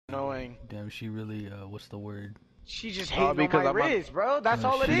Annoying. Damn, she really, what's the word? She just hating on my RIZZ, bro. That's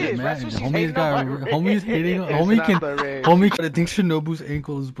all it is. That's what she's hating on my RIZZ. Homie's hating on. Homie thinks Shinobu's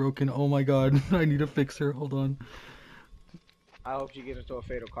ankle is broken. Oh my god, I need to fix her. Hold on. I hope she gets into a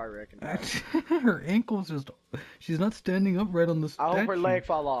fatal car wreck and dies. Her ankle's just. She's not standing up right on the statue. I hope her leg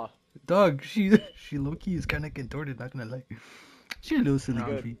fall off. Dog, she low-key is kind of contorted, not gonna lie. She a little silly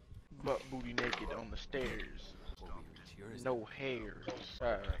goofy. Butt booty naked on the stairs. No hairs.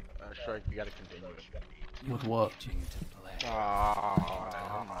 Shark, you gotta continue. With what?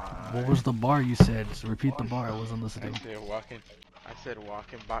 What was the bar you said? So repeat the bar, I wasn't listening. I said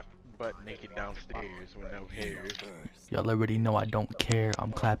walking butt naked downstairs with no hairs. Y'all already know I don't care.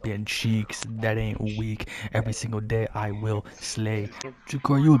 I'm clapping cheeks. That ain't weak. Every single day I will slay.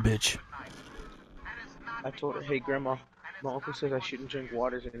 Jakar, you a bitch. I told her, hey grandma, my uncle says I shouldn't drink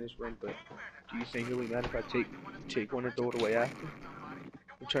waters in this room, but do you think he'll be mad if I take one and throw it away after?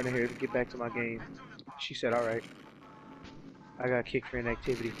 I'm trying to get back to my game. She said, alright. I got kicked for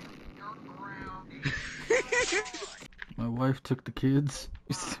inactivity. My wife took the kids.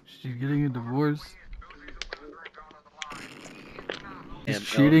 She's getting a divorce. She's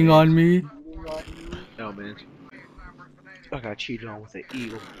cheating on me. No, man. I got cheated on with an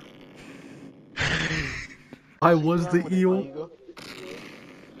eel. I was the eel.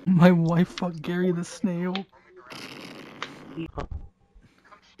 My wife fucked Gary the snail.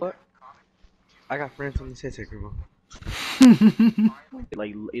 What? I got friends on this headset, grandma.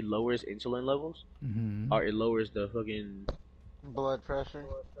 Like, it lowers insulin levels? Or it lowers the fucking... Blood pressure?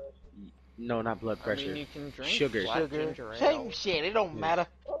 No, not blood pressure. I mean, you can drink sugar. Same shit, it don't matter.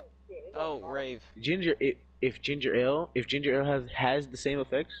 Oh, rave. If ginger ale has the same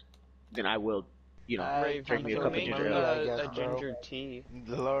effects, then I will, you know, drink me a cup of ginger ale. A ginger tea. Need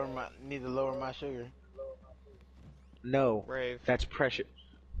to lower my sugar. No, Rave. that's pressure.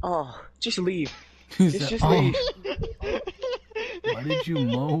 Oh, just leave. Just leave. Why did you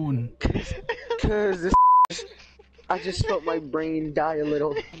moan? Cause this I just felt my brain die a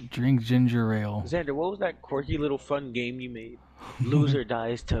little. Drink ginger ale. Xander, what was that quirky little fun game you made? Loser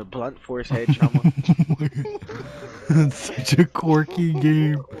dies to blunt force head trauma. That's such a quirky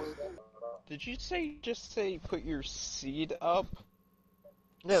game. Did you just say put your seed up?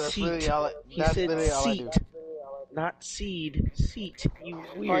 Yeah, that's Seat. literally all. He That's said literally all I seat. do. Not seed. Seat. You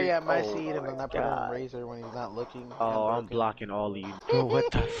weird. Oh yeah, my seed, and then I put it God. on Razor when he's not looking. Oh, I'm blocking all of you. Bro, what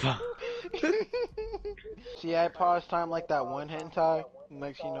the fuck? See, I pause time like that one hentai.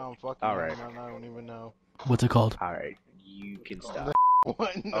 Next, you know, I'm fucking. Alright. And I don't even know. What's it called? Alright, you can stop.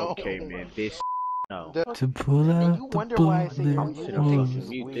 What? No. Okay, man. This. No. To pull out You the wonder why I say bullet I'm you finna know, fucking this is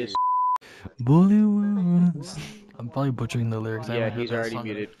mute weird. this. bullet wounds. I'm probably butchering the lyrics. I Yeah, haven't heard he's that already song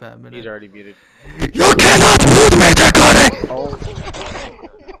in a muted. fat minute. He's already muted. You cannot mute me, Dakota! Oh.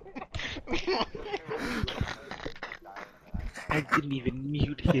 I didn't even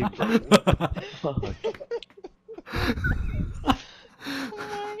mute him, bro. What the fuck?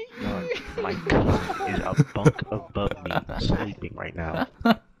 My cousin is a bunk above me, sleeping right now.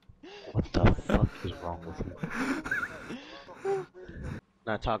 What the fuck is wrong with you?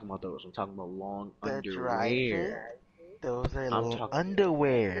 Not talking about those. I'm talking about long underwear. Those are I'm talking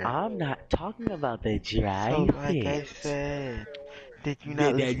underwear. I'm not talking about the dry So, like I fit. said, did you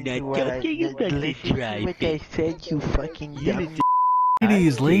not listen to what I said, you fucking dumb.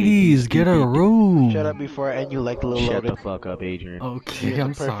 Ladies, get a room. Shut up before I end you like a little Shut loaded. the fuck up, Adrian. Okay, You're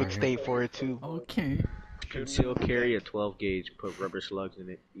I'm the perfect sorry. state for it too. Okay. Conceal carry a 12 gauge, put rubber slugs in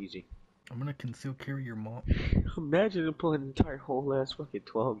it, easy. I'm gonna conceal carry your mom. Imagine him pulling an entire whole ass fucking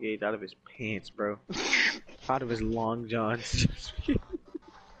 12 gauge out of his pants, bro. Out of his long johns.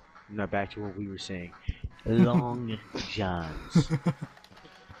 Now back to what we were saying. Long johns.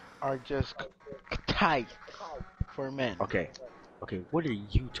 Are just tight for men. Okay. Okay, what are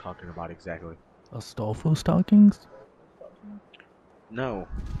you talking about exactly? Astolfo stockings? No.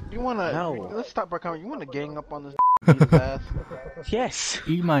 You wanna? No. Let's stop our comment. You wanna gang up on this eat his ass? Yes.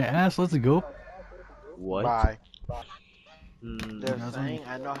 Eat my ass, let's go. What? Bye. Mm, They're saying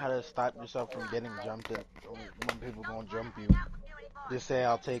I know how to stop yourself from getting jumped at when people gonna jump you. Just say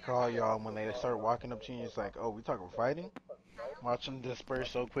I'll take all y'all, and when they start walking up to you, it's like, oh, we talking fighting? Watch them disperse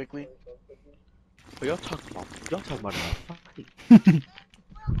so quickly. what y'all talking about a fight?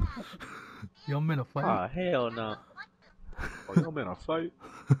 Y'all men a fight? Ah, hell no. Oh, y'all men a fight?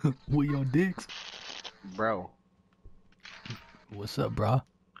 With your dicks? Bro. What's up, brah?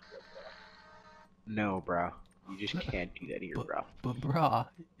 No, bro. You just can't do that here, bro. But brah,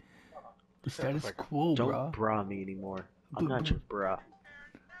 the status quo, Don't brah. bra me anymore. I'm not your bra.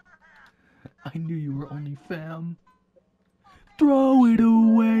 I knew you were only fam. Throw it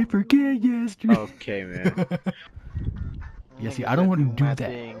away, forget yesterday. Okay, man. Yeah, see, Niggas I don't that want to do meth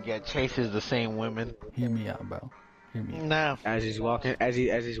that. and get chases the same women. Hear me out, bro. Hear me Nah. As he's walking,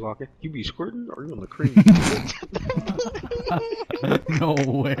 he's walking, you be squirting or you on the cream? out. No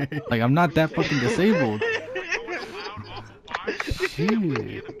way. Like, I'm not that fucking disabled. Shit.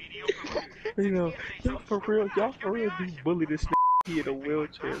 You know, y'all for real do bully this he in a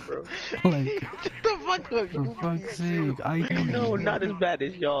wheelchair, bro. Like, Shut the fuck up. for You fuck's too. sake, I No, not as bad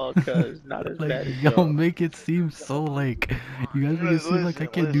as y'all, cuz. Not as like, bad as y'all y'all. make it seem so like, you guys make it seem like I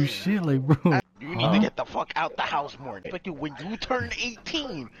can't do shit. Like, bro. You need to get the fuck out the house more. I expect you when you turn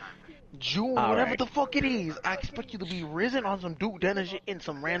 18, June, whatever Alright. the fuck it is, I expect you to be risen on some Duke Dennis shit in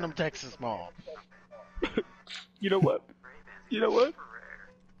some random Texas mall. You know what? You know what?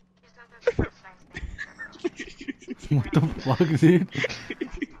 What the fuck, dude?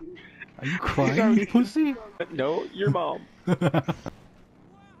 Are you crying, pussy? No, your mom.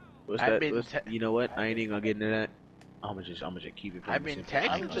 What's I've that? been You know what? I ain't even gonna get into that. I'm gonna just keep it. I've been simple. texting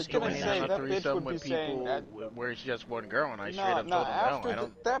I'm with just people gonna and say having a that bitch threesome would be with saying people where it's just one girl, and I straight up told them no. after I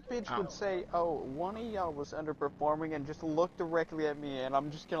don't. that bitch would say, "Oh, one of y'all was underperforming," and just look directly at me, and I'm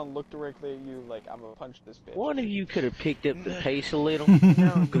just gonna look directly at you like I'm gonna punch this bitch. One of you could have picked up the pace a little.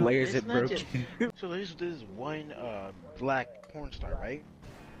 No, Glares it's at not broke. just. So there's this one black porn star, right?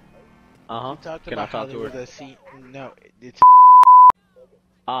 Uh He huh. talked Can I about how talk there to was her? a scene. No, it's.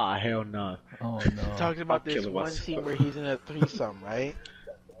 Ah, hell no. Oh He no. talked about this killing one myself. scene where he's in a threesome, right?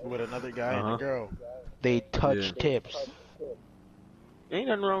 With another guy and a Uh-huh. girl. They touch Yeah. tips. Ain't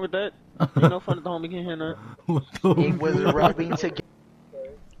nothing wrong with that. Ain't no fun at the homie can hear that. What the It was fuck? rubbing together.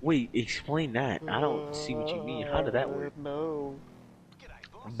 Wait, explain that. I don't see what you mean. How did that work? No.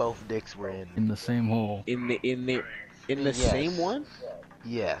 Both dicks were in. In the same hole. In the Yes. same one?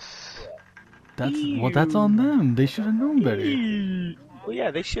 Yes. That's on them. They should have known better. Well,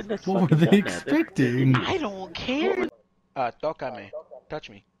 yeah, they shouldn't have What were fucking they done that. expecting? I don't care. Tócame. Touch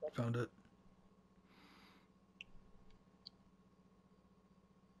me. Found it.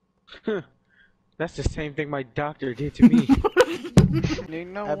 That's the same thing my doctor did to me. You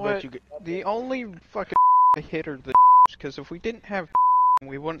know I bet what? you get. The only fucking hit are the because if we didn't have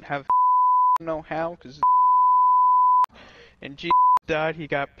we wouldn't have know how because and G died, he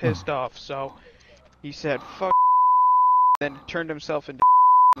got pissed off, so he said fuck, then turned himself into.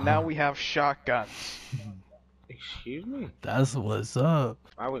 Now we have shotguns. Excuse me? That's what's up.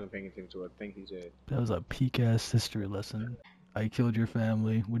 I wasn't paying attention to a thing he said. That was a peak ass history lesson. I killed your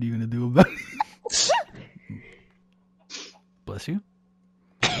family. What are you gonna do about it? Bless you.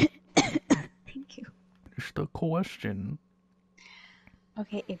 Thank you. Just a question.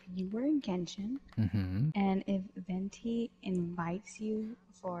 Okay, if you were in Genshin, and if Venti invites you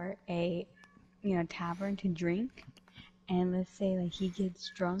for a, tavern to drink, and let's say like he gets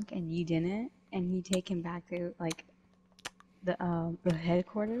drunk and you didn't, and you take him back to like the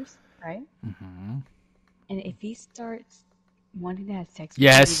headquarters, right? And if he starts wanting to have sex with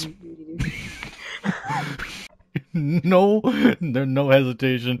Yes. you, what do you do? No, there's no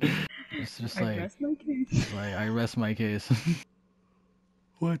hesitation. It's just I like, rest my case. it's like I rest my case.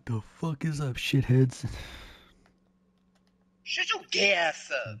 What the fuck is up, shitheads? Shut your gay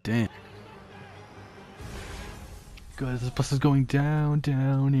ass up. Damn. Guys, this bus is going down,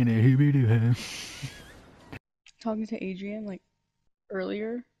 down in a hippie Talking to Adrian like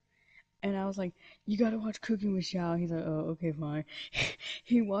earlier, and I was like, "You gotta watch Cooking with Xiao." He's like, "Oh, okay, fine."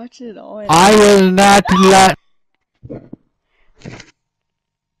 He watched it all. And I will not let.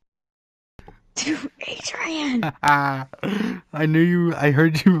 Dude, Adrian. I knew you. I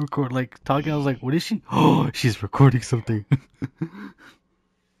heard you record like talking. I was like, "What is she?" Oh, she's recording something.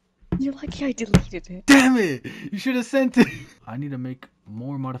 You're lucky I deleted it. Damn it! You should have sent it. I need to make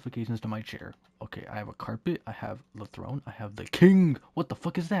more modifications to my chair. Okay, I have a carpet. I have the throne. I have the king. What the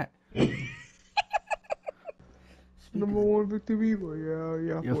fuck is that? Number one victory,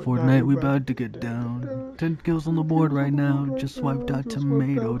 yeah. Yeah, Fortnite, we about to get down. 10 kills on the board right now. Just swiped out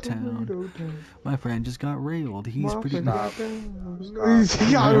Tomato Town. My friend just got railed. He's pretty. He got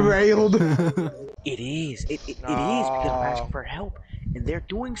railed. It is because I'm asking for help, and they're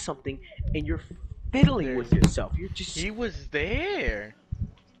doing something, and you're fiddling with yourself. You're just. He was there.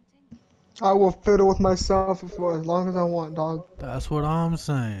 I will fiddle with myself for as long as I want, dog. That's what I'm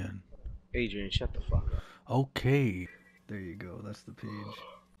saying. Adrian, shut the fuck up. Okay. There you go. That's the page.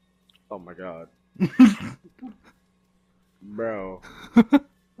 Oh my god. Bro.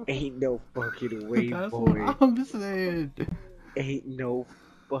 Ain't no fucking way, That's boy. what I'm saying. Ain't no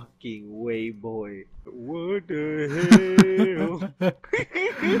fucking way, boy. What the hell?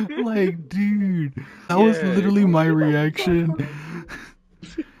 Like, dude, that was literally my reaction.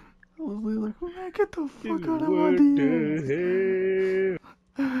 I was like, man, get the fuck out of my DMs.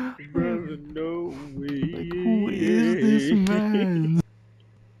 Brother, no way. Like, who is this man?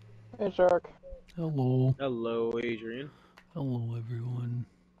 Hey, Shark. Hello. Hello, Adrian. Hello, everyone.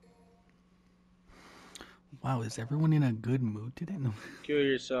 Wow, is everyone in a good mood today? No. Kill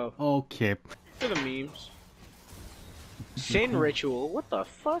yourself. Okay. For the memes. Sin ritual? What the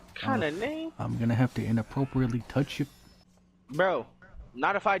fuck kind of name? I'm gonna have to inappropriately touch you. Bro,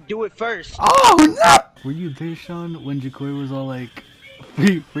 not if I do it first. Oh, no! Were you there, Sean, when Jacoy was all like,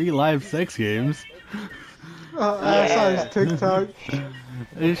 free live sex games? I saw his TikTok.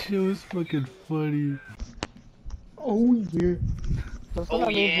 That shit was fucking funny. Oh yeah. Oh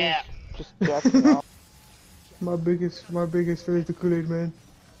yeah. Just jacking off. My biggest fear is the Kool-Aid man.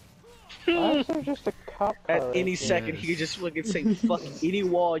 Actually, just a cop car. At any right second, Yes. he could just fucking say, fuck any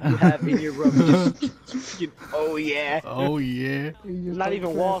wall you have in your room. Just, oh yeah. Oh, yeah. Not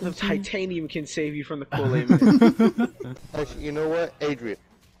even walls of titanium can save you from the Kool-Aid man. Actually, you know what, Adrian?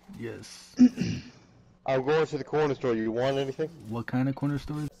 Yes. I'm going to the corner store. You want anything? What kind of corner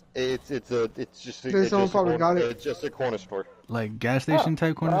store? It's just a, Someone probably got it. It's just a corner store. Like gas station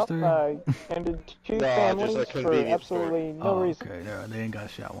type corner well, store? Ended two Nah, families just a for convenience store. absolutely no Oh, reason. okay. No, they ain't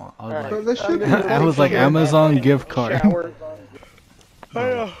got shit I want. I Alright. was But that should be. like, I was like Amazon gift card. Shower.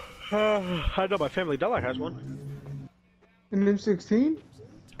 I know my family dollar has one. An M16?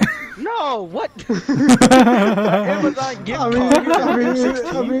 No, what? Amazon gift card.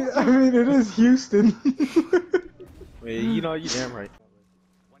 I mean, it is Houston. Yeah, you know, you damn right.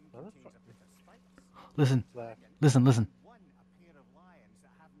 Listen. Listen, listen. One, a pair of lions that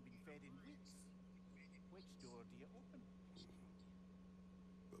haven't been fed in weeks. Which door do you open?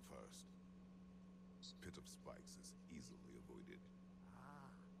 The first. Pit of spikes is easily avoided. Ah,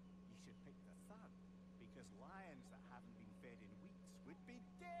 you should pick the third, because lions that haven't been fed in weeks would be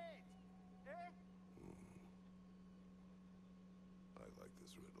dead. Eh? I like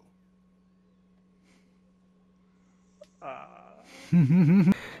this riddle.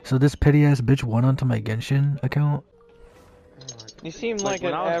 So this petty ass bitch won onto my Genshin account? You seem Like like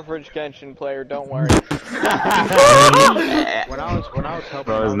when an I was- average Genshin player, don't worry. When I was helping,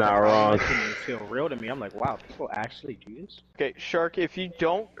 Bro, it's not wrong. It didn't feel real to me. I'm like, wow, people actually do this. Okay, Shark, if you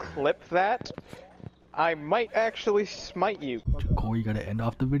don't clip that, I might actually smite you. Corey, you gotta end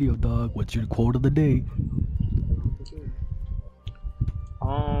off the video, dog. What's your quote of the day?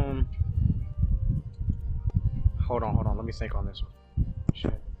 Hold on. Let me think on this one.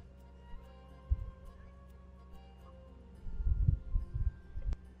 Shit.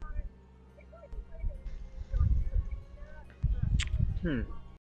 Hmm.